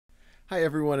Hi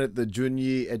everyone at the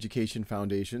Junyi Education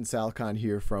Foundation. Sal Khan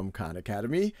here from Khan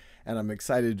Academy, and I'm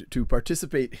excited to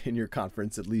participate in your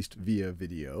conference, at least via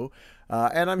video.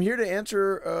 And I'm here to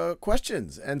answer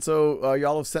questions. And so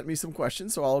y'all have sent me some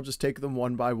questions, so I'll just take them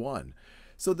one by one.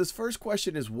 So this first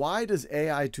question is, why does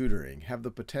AI tutoring have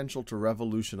the potential to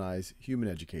revolutionize human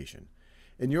education?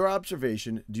 In your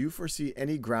observation, do you foresee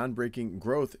any groundbreaking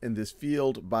growth in this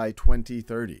field by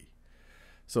 2030?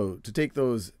 So to take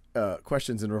those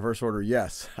questions in reverse order,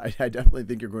 yes, I definitely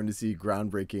think you're going to see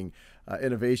groundbreaking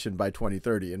innovation by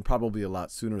 2030, and probably a lot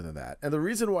sooner than that. And the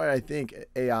reason why I think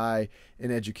AI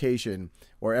in education,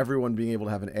 or everyone being able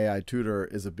to have an AI tutor,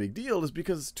 is a big deal is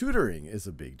because tutoring is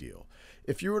a big deal.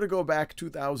 If you were to go back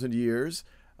 2,000 years,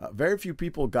 very few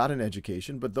people got an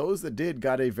education, but those that did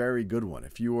got a very good one.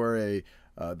 If you were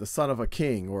the son of a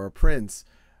king or a prince,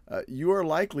 you are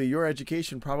likely, your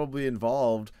education probably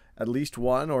involved at least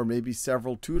one or maybe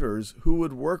several tutors who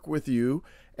would work with you.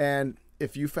 And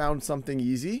if you found something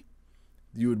easy,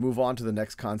 you would move on to the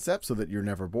next concept so that you're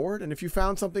never bored. And if you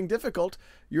found something difficult,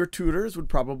 your tutors would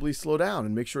probably slow down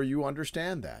and make sure you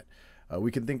understand that.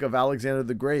 We can think of Alexander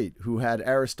the Great, who had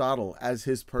Aristotle as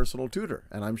his personal tutor.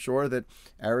 And I'm sure that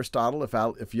Aristotle,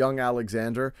 if young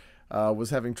Alexander was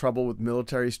having trouble with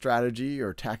military strategy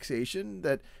or taxation,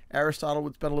 that Aristotle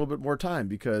would spend a little bit more time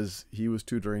because he was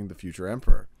tutoring the future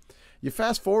emperor. You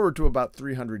fast forward to about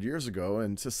 300 years ago,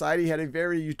 and society had a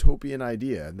very utopian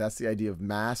idea, and that's the idea of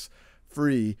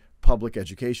mass-free public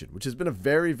education, which has been a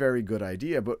very, very good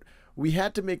idea, but we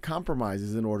had to make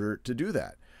compromises in order to do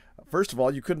that. First of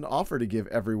all, you couldn't offer to give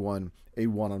everyone a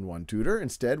one-on-one tutor.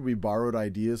 Instead, we borrowed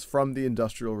ideas from the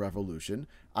Industrial Revolution,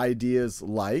 ideas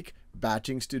like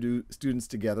batching students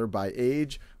together by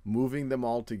age, moving them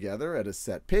all together at a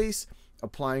set pace,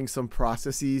 applying some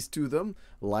processes to them,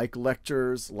 like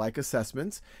lectures, like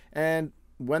assessments. And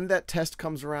when that test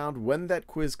comes around, when that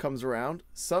quiz comes around,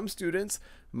 some students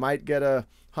might get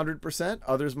 100%,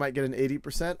 others might get an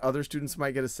 80%, other students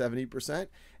might get a 70%.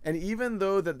 And even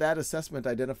though that assessment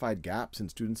identified gaps in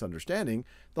students' understanding,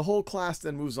 the whole class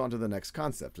then moves on to the next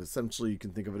concept. Essentially, you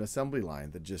can think of an assembly line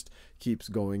that just keeps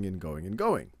going and going and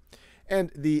going.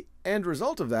 And the end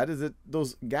result of that is that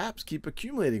those gaps keep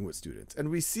accumulating with students. And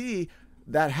we see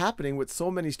that happening with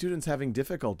so many students having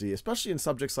difficulty, especially in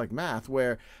subjects like math,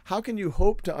 where how can you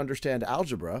hope to understand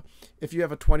algebra if you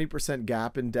have a 20%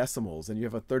 gap in decimals, and you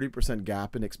have a 30%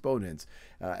 gap in exponents,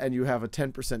 and you have a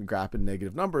 10% gap in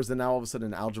negative numbers, and now all of a sudden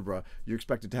in algebra, you're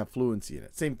expected to have fluency in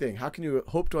it. Same thing. How can you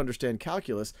hope to understand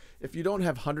calculus if you don't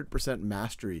have 100%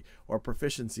 mastery or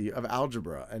proficiency of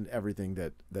algebra and everything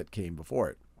that came before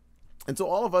it? And so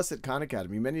all of us at Khan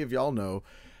Academy, many of y'all know,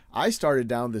 I started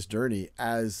down this journey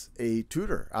as a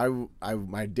tutor.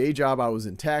 My day job, I was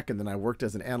in tech, and then I worked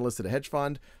as an analyst at a hedge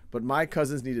fund, but my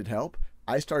cousins needed help.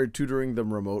 I started tutoring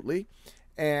them remotely,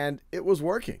 and it was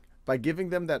working. By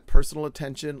giving them that personal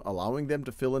attention, allowing them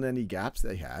to fill in any gaps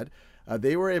they had,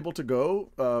 they were able to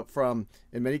go from,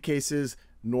 in many cases,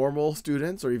 normal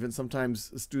students, or even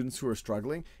sometimes students who are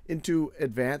struggling, into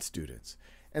advanced students.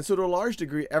 And so to a large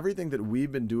degree, everything that we've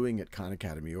been doing at Khan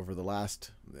Academy over the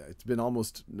last, it's been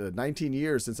almost 19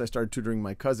 years since I started tutoring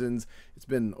my cousins. It's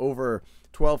been over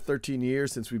 12, 13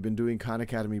 years since we've been doing Khan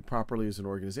Academy properly as an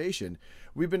organization.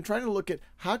 We've been trying to look at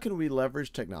how can we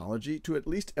leverage technology to at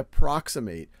least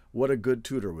approximate what a good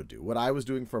tutor would do. What I was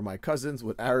doing for my cousins,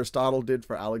 what Aristotle did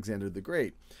for Alexander the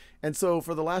Great. And so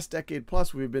for the last decade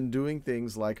plus, we've been doing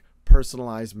things like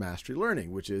personalized mastery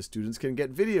learning, which is students can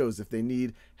get videos if they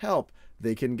need help.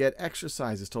 They can get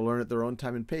exercises to learn at their own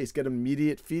time and pace, get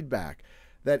immediate feedback.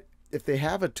 That if they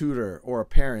have a tutor or a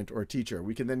parent or a teacher,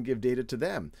 we can then give data to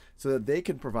them so that they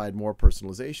can provide more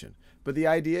personalization. But the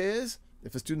idea is,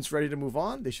 if a student's ready to move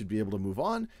on, they should be able to move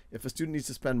on. If a student needs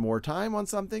to spend more time on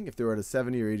something, if they're at a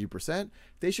 70 or 80%,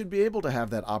 they should be able to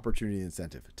have that opportunity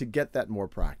incentive to get that more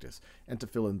practice and to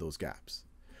fill in those gaps.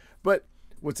 But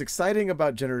what's exciting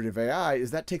about generative AI is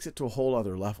that takes it to a whole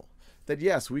other level. That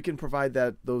yes, we can provide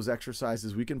those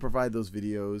exercises, we can provide those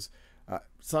videos.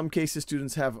 Some cases,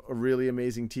 students have really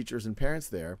amazing teachers and parents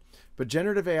there, but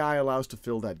generative AI allows to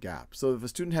fill that gap. So if a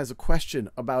student has a question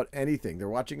about anything, they're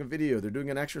watching a video, they're doing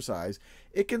an exercise,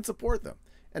 it can support them.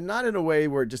 And not in a way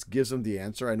where it just gives them the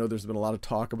answer. I know there's been a lot of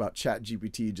talk about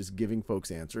ChatGPT just giving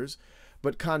folks answers.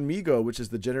 But Khanmigo, which is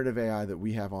the generative AI that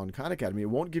we have on Khan Academy, it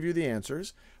won't give you the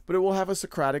answers, but it will have a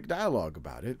Socratic dialogue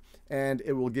about it. And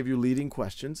it will give you leading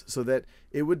questions so that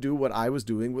it would do what I was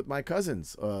doing with my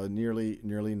cousins nearly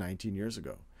 19 years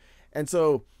ago. And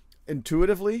so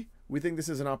intuitively, we think this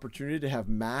is an opportunity to have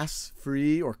mass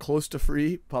free or close to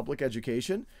free public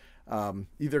education.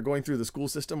 either going through the school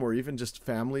system or even just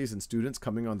families and students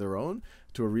coming on their own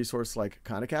to a resource like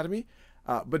Khan Academy.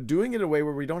 But doing it in a way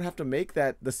where we don't have to make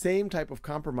that the same type of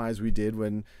compromise we did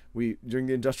during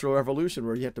the Industrial Revolution,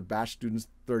 where you had to batch students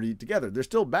 30 together. They're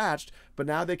still batched, but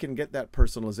now they can get that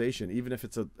personalization, even if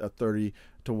it's a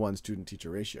 30-to-1 student-teacher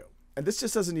ratio. And this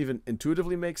just doesn't even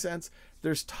intuitively make sense.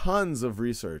 There's tons of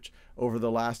research over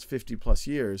the last 50 plus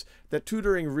years that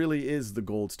tutoring really is the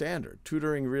gold standard.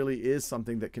 Tutoring really is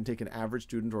something that can take an average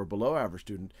student or below average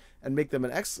student and make them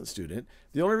an excellent student.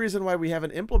 The only reason why we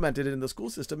haven't implemented it in the school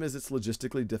system is it's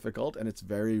logistically difficult and it's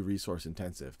very resource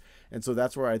intensive. And so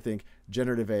that's where I think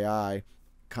generative AI,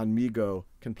 Conmigo,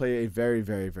 can play a very,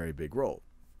 very, very big role.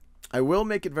 I will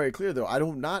make it very clear, though, I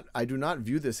do not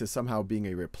view this as somehow being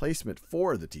a replacement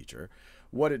for the teacher.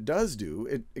 What it does do,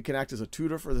 it can act as a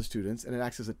tutor for the students, and it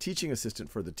acts as a teaching assistant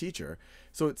for the teacher.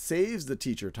 So it saves the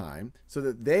teacher time so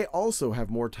that they also have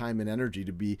more time and energy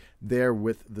to be there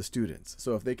with the students.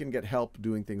 So if they can get help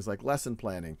doing things like lesson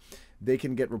planning, they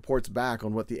can get reports back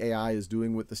on what the AI is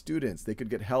doing with the students. They could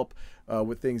get help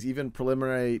with things, even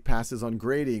preliminary passes on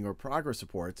grading or progress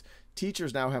reports.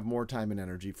 Teachers now have more time and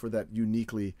energy for that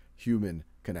uniquely human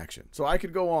connection. So I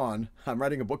could go on. I'm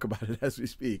writing a book about it as we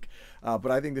speak. But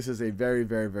I think this is a very,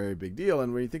 very, very big deal.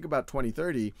 And when you think about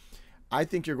 2030, I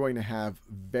think you're going to have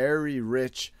very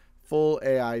rich, full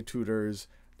AI tutors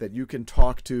that you can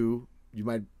talk to. You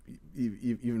might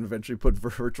even eventually put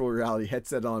virtual reality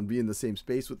headset on, be in the same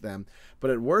space with them.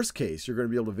 But at worst case, you're going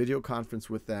to be able to video conference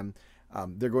with them.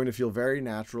 They're going to feel very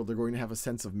natural. They're going to have a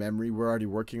sense of memory. We're already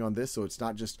working on this. So it's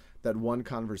not just that one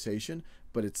conversation,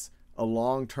 but it's a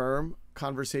long-term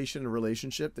conversation and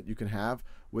relationship that you can have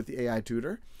with the AI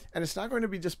tutor. And it's not going to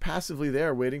be just passively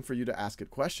there waiting for you to ask it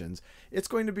questions. It's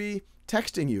going to be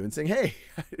texting you and saying, hey,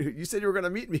 you said you were going to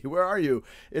meet me. Where are you?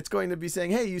 It's going to be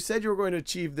saying, hey, you said you were going to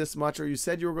achieve this much, or you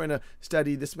said you were going to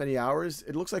study this many hours.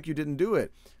 It looks like you didn't do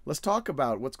it. Let's talk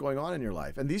about what's going on in your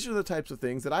life. And these are the types of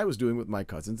things that I was doing with my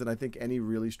cousins, and I think any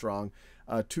really strong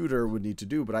tutor would need to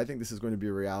do. But I think this is going to be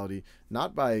a reality,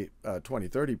 not by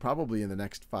 2030, probably in the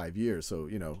next 5 years. So,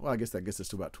 well, I guess that gets us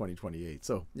to about 2028.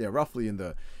 So yeah, roughly in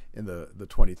the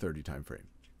 2030 timeframe.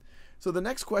 So the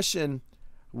next question,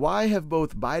 why have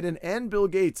both Biden and Bill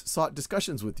Gates sought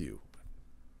discussions with you?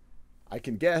 I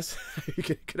can guess. You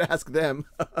could ask them.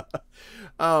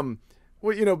 Well,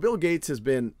 Bill Gates has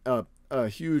been a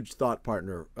huge thought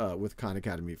partner with Khan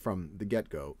Academy from the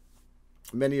get-go.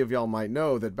 Many of y'all might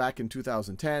know that back in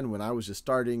 2010, when I was just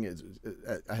starting,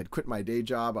 I had quit my day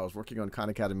job. I was working on Khan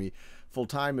Academy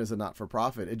full-time as a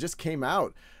not-for-profit. It just came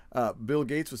out. Bill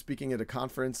Gates was speaking at a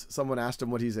conference. Someone asked him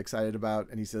what he's excited about,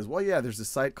 and he says, well, yeah, there's a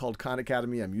site called Khan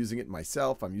Academy. I'm using it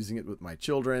myself. I'm using it with my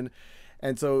children.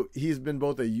 And so he's been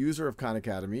both a user of Khan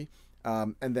Academy,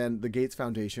 and then the Gates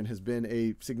Foundation has been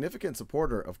a significant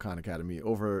supporter of Khan Academy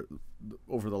over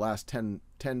the last 10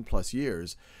 plus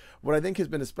years. What I think has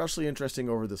been especially interesting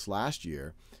over this last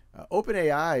year,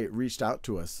 OpenAI reached out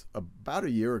to us about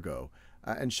a year ago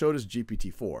and showed us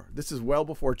GPT-4. This is well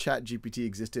before ChatGPT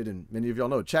existed, and many of y'all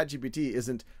know ChatGPT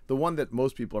isn't the one that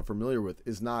most people are familiar with,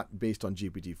 is not based on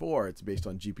GPT-4, it's based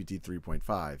on GPT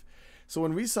 3.5. So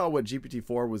when we saw what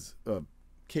GPT-4 was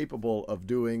capable of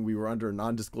doing, we were under a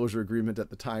non-disclosure agreement at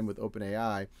the time with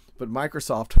OpenAI, but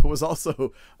Microsoft was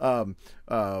also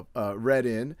read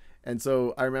in. And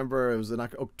so I remember it was in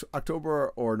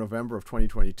October or November of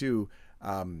 2022,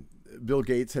 Bill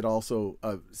Gates had also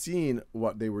seen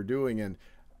what they were doing. And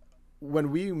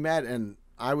when we met and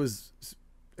I was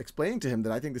explaining to him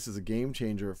that I think this is a game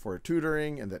changer for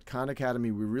tutoring and that Khan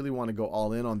Academy, we really want to go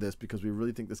all in on this because we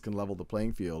really think this can level the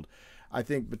playing field. I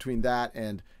think between that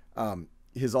and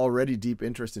his already deep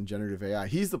interest in generative AI,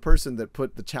 he's the person that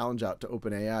put the challenge out to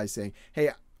OpenAI saying, hey,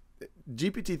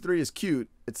 GPT-3 is cute,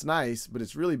 it's nice, but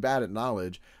it's really bad at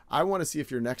knowledge. I want to see if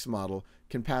your next model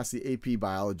can pass the AP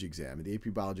biology exam. And the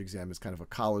AP biology exam is kind of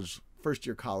a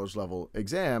first-year college level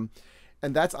exam.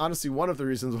 And that's honestly one of the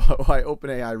reasons why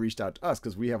OpenAI reached out to us,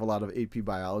 because we have a lot of AP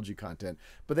biology content.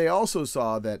 But they also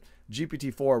saw that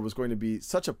GPT-4 was going to be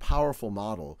such a powerful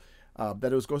model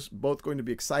that it was both going to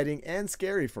be exciting and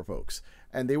scary for folks.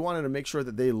 And they wanted to make sure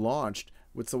that they launched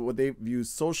with what they view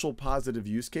social positive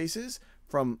use cases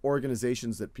from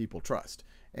organizations that people trust.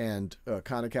 And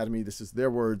Khan Academy, this is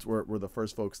their words, were the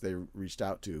first folks they reached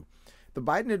out to. The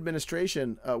Biden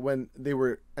administration, when they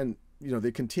were, and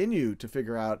they continue to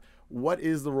figure out what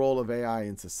is the role of AI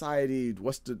in society,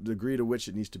 what's the degree to which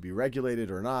it needs to be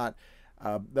regulated or not.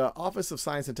 The Office of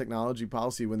Science and Technology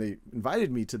Policy, when they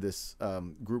invited me to this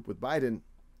group with Biden,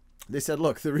 they said,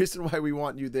 look, the reason why we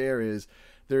want you there is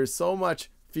there's so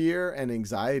much fear and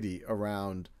anxiety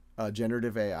around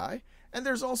generative AI. And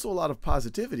there's also a lot of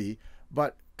positivity,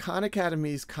 but Khan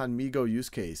Academy's Khanmigo use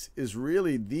case is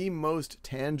really the most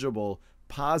tangible,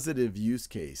 positive use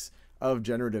case of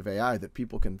generative AI that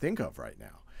people can think of right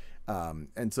now.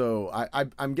 And so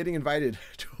I'm getting invited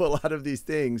to a lot of these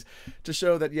things to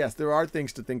show that, yes, there are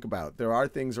things to think about. There are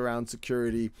things around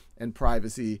security and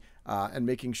privacy and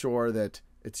making sure that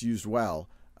it's used well.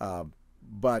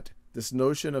 But this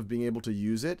notion of being able to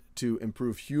use it to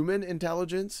improve human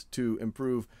intelligence, to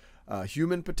improve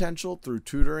human potential through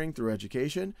tutoring, through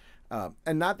education,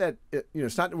 and not that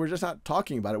it's not. We're just not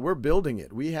talking about it. We're building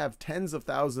it. We have tens of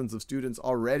thousands of students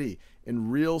already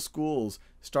in real schools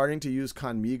starting to use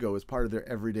Khanmigo as part of their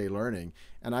everyday learning.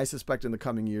 And I suspect in the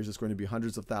coming years, it's going to be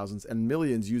hundreds of thousands and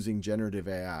millions using generative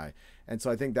AI. And so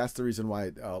I think that's the reason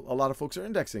why a lot of folks are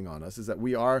indexing on us, is that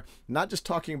we are not just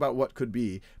talking about what could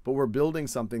be, but we're building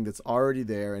something that's already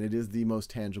there, and it is the most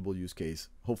tangible use case,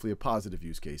 hopefully a positive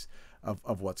use case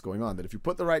of what's going on. That if you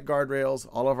put the right guardrails,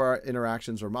 all of our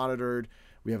interactions are monitored.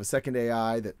 We have a second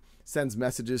AI that sends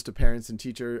messages to parents and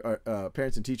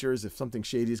teachers if something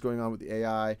shady is going on with the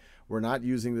AI. We're not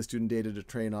using the student data to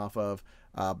train off of.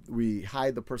 We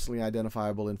hide the personally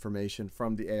identifiable information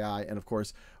from the AI, and of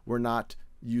course, we're not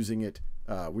using it.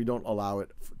 We don't allow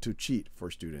it to cheat for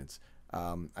students.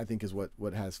 I think is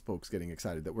what has folks getting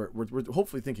excited, that we're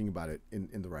hopefully thinking about it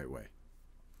in the right way.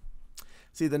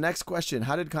 See, the next question: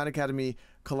 how did Khan Academy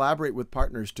collaborate with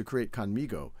partners to create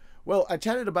Khanmigo? Well, I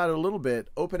chatted about it a little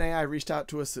bit. OpenAI reached out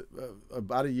to us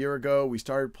about a year ago. We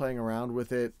started playing around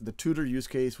with it. The tutor use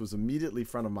case was immediately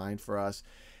front of mind for us.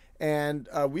 And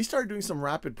we started doing some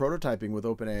rapid prototyping with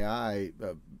OpenAI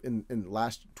in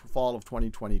last fall of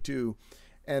 2022.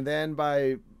 And then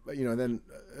by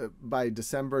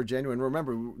December, January, and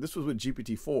remember, this was with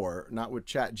GPT-4, not with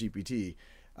ChatGPT.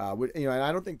 And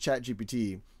I don't think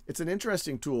ChatGPT, it's an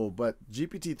interesting tool, but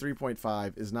GPT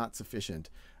 3.5 is not sufficient.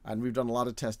 And we've done a lot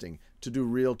of testing to do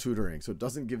real tutoring. So it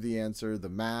doesn't give the answer. The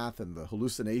math and the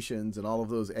hallucinations and all of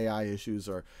those AI issues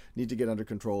need to get under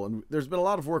control. And there's been a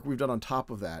lot of work we've done on top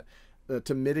of that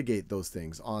to mitigate those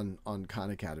things on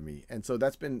Khan Academy. And so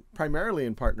that's been primarily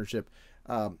in partnership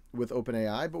with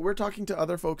OpenAI, but we're talking to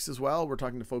other folks as well. We're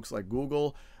talking to folks like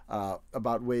Google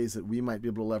about ways that we might be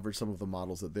able to leverage some of the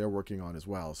models that they're working on as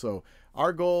well. So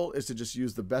our goal is to just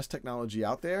use the best technology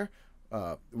out there.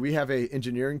 We have an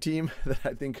engineering team that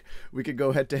I think we could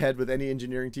go head to head with any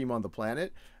engineering team on the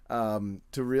planet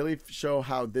to really show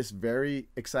how this very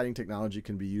exciting technology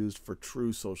can be used for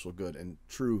true social good and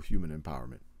true human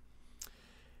empowerment.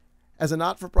 As a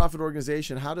not-for-profit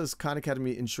organization, how does Khan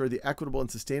Academy ensure the equitable and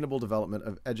sustainable development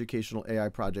of educational AI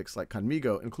projects like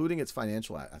Khanmigo, including its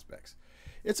financial aspects?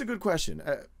 It's a good question.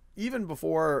 Even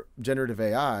before generative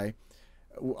AI,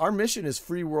 our mission is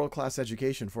free world-class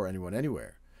education for anyone,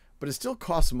 anywhere. But it still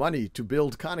costs money to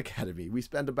build Khan Academy. We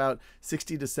spend about $60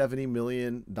 to $70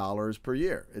 million per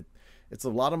year. It's a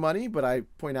lot of money, but I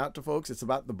point out to folks, it's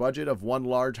about the budget of one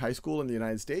large high school in the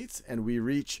United States, and we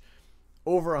reach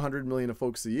over 100 million of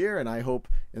folks a year. And I hope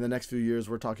in the next few years,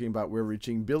 we're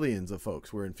reaching billions of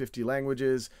folks. We're in 50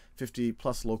 languages, 50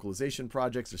 plus localization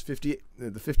projects. There's 50,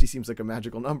 the 50 seems like a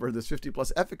magical number. There's 50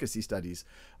 plus efficacy studies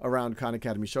around Khan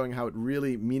Academy showing how it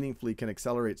really meaningfully can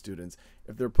accelerate students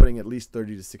if they're putting at least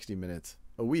 30 to 60 minutes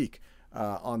a week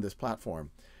on this platform.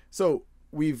 So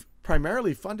we've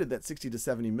primarily funded that 60 to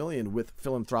 70 million with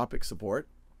philanthropic support.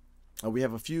 We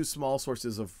have a few small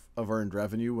sources of earned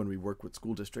revenue when we work with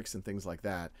school districts and things like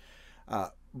that.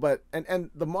 But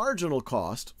the marginal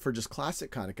cost for just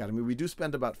classic Khan Academy, we do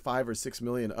spend about 5 or 6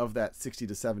 million of that 60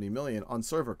 to 70 million on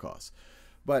server costs.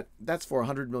 But that's for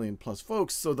 100 million plus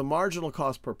folks. So the marginal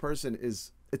cost per person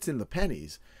it's in the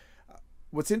pennies.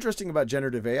 What's interesting about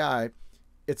generative AI,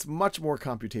 it's much more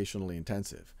computationally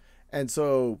intensive. And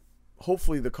so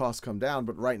hopefully the costs come down.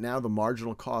 But right now, the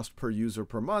marginal cost per user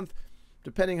per month,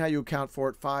 depending how you account for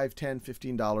it, $5, $10,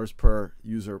 $15 per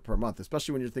user per month,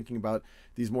 especially when you're thinking about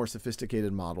these more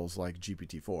sophisticated models like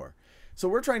GPT-4. So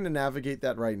we're trying to navigate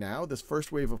that right now. This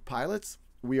first wave of pilots,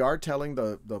 we are telling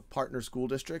the partner school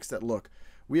districts that, look,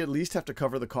 we at least have to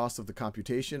cover the cost of the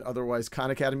computation. Otherwise,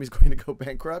 Khan Academy is going to go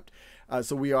bankrupt.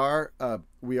 So we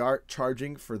are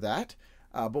charging for that.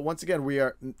 But once again, we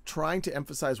are trying to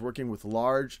emphasize working with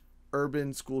large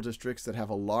urban school districts that have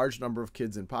a large number of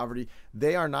kids in poverty.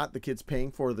 They are not the kids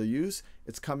paying for the use.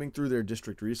 It's coming through their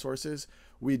district resources.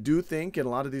 We do think in a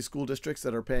lot of these school districts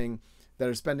that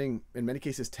are spending, in many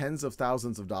cases, tens of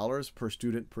thousands of dollars per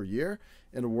student per year,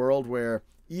 in a world where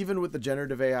even with the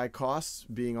generative AI costs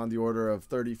being on the order of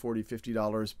 $30, $40,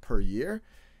 $50 per year,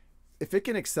 if it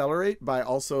can accelerate by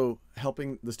also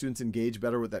helping the students engage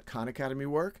better with that Khan Academy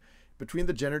work, between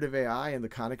the generative AI and the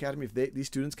Khan Academy, if these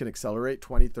students can accelerate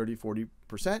 20, 30,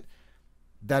 40%,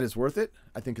 that is worth it.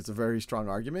 I think it's a very strong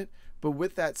argument. But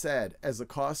with that said, as the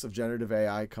costs of generative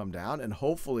AI come down, and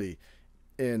hopefully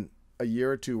in a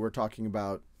year or two, we're talking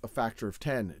about a factor of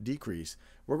 10 decrease,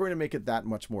 we're going to make it that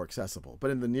much more accessible.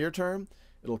 But in the near term,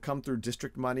 it'll come through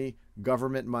district money,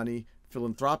 government money,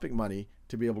 philanthropic money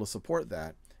to be able to support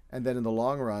that. And then in the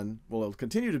long run, well, it'll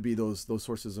continue to be those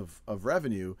sources of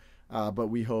revenue, but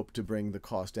we hope to bring the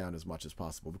cost down as much as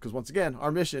possible. Because once again,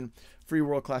 our mission, free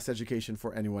world-class education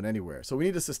for anyone, anywhere. So we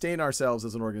need to sustain ourselves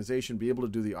as an organization, be able to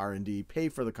do the R&D, pay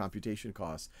for the computation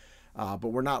costs, but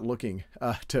we're not looking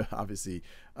to, obviously,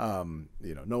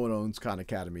 no one owns Khan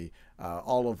Academy.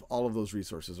 All of those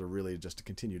resources are really just to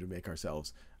continue to make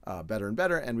ourselves better and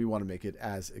better, and we want to make it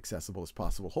as accessible as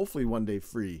possible. Hopefully one day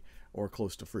free or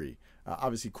close to free.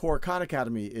 Obviously, core Khan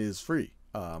Academy is free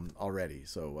already,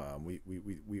 so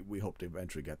we hope to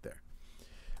eventually get there.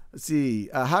 Let's see.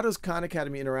 How does Khan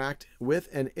Academy interact with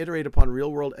and iterate upon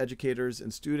real-world educators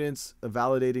and students,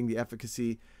 validating the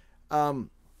efficacy?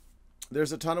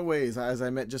 There's a ton of ways. As I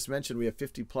just mentioned, we have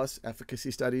 50+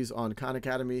 efficacy studies on Khan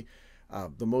Academy.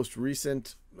 The most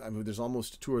recent, there's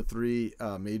almost 2 or 3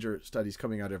 major studies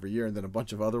coming out every year, and then a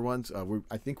bunch of other ones.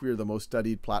 I think we are the most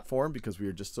studied platform because we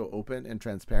are just so open and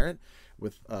transparent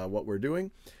with what we're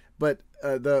doing. But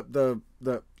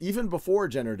even before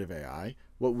generative AI,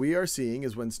 what we are seeing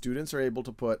is when students are able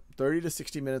to put 30 to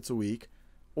 60 minutes a week,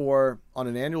 or on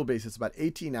an annual basis, about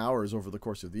 18 hours over the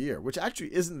course of the year, which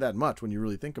actually isn't that much when you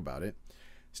really think about it.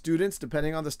 Students,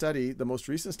 depending on the study, the most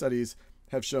recent studies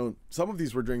have shown, some of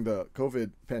these were during the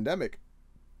COVID pandemic,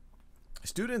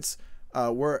 students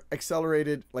were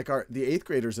accelerated, like the 8th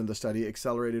graders in the study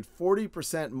accelerated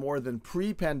 40% more than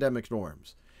pre-pandemic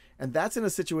norms. And that's in a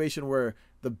situation where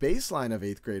the baseline of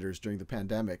 8th graders during the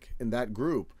pandemic in that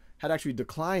group had actually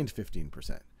declined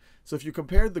 15%. So if you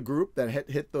compared the group that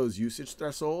hit those usage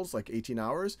thresholds, like 18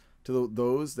 hours, to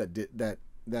those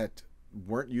that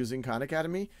weren't using Khan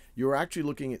Academy, you were actually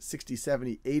looking at 60,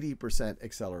 70, 80%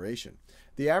 acceleration.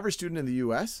 The average student in the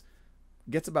US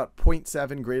gets about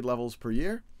 0.7 grade levels per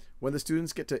year. When the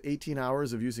students get to 18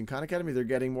 hours of using Khan Academy, they're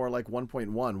getting more like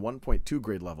 1.1, 1.2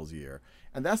 grade levels a year.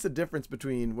 And that's the difference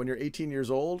between when you're 18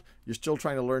 years old, you're still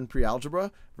trying to learn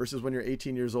pre-algebra, versus when you're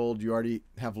 18 years old, you already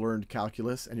have learned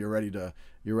calculus and you're ready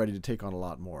to take on a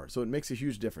lot more. So it makes a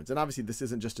huge difference. And obviously this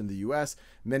isn't just in the US.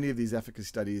 Many of these efficacy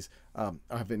studies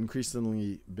have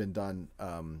increasingly been done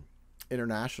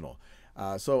international.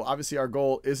 So obviously our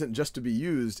goal isn't just to be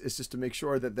used, it's just to make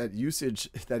sure that that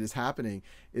usage that is happening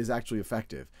is actually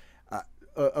effective.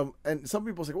 And some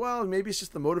people say, well, maybe it's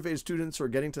just the motivated students who are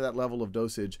getting to that level of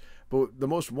dosage. But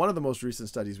one of the most recent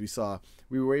studies we saw,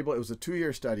 it was a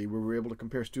 2-year study where we were able to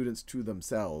compare students to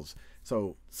themselves.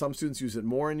 So some students use it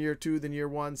more in year 2 than year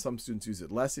 1. Some students use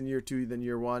it less in year 2 than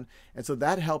year 1. And so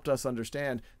that helped us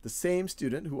understand the same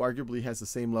student who arguably has the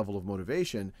same level of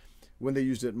motivation, when they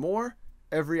used it more,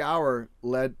 every hour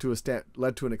led to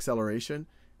an acceleration.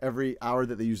 Every hour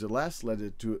that they used it less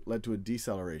led to a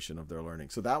deceleration of their learning.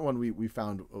 So that one we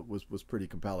found was pretty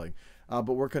compelling.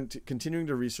 But we're continuing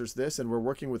to research this, and we're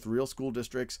working with real school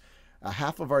districts.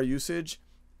 Half of our usage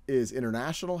is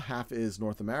international, half is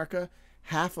North America.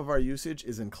 Half of our usage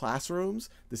is in classrooms.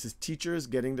 This is teachers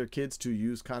getting their kids to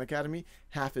use Khan Academy.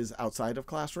 Half is outside of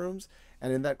classrooms.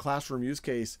 And in that classroom use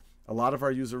case, a lot of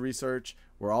our user research,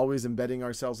 we're always embedding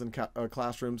ourselves in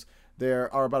classrooms.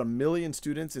 There are about 1 million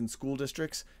students in school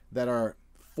districts that are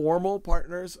formal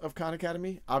partners of Khan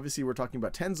Academy. Obviously, we're talking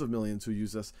about tens of millions who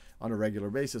use us on a regular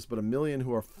basis, but 1 million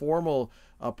who are formal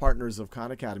partners of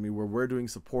Khan Academy, where we're doing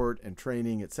support and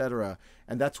training, etc.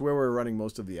 And that's where we're running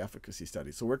most of the efficacy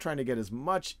studies. So we're trying to get as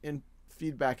much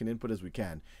feedback and input as we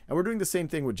can. And we're doing the same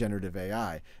thing with generative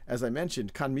AI. As I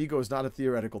mentioned, Khanmigo is not a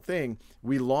theoretical thing.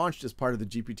 We launched as part of the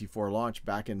GPT-4 launch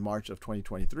back in March of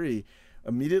 2023.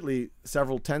 Immediately,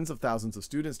 several tens of thousands of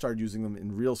students started using them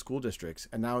in real school districts.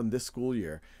 And now in this school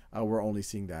year, we're only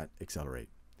seeing that accelerate.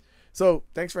 So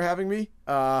thanks for having me.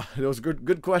 Those are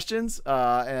good questions.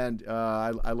 And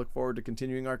I look forward to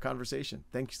continuing our conversation.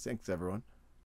 Thanks everyone.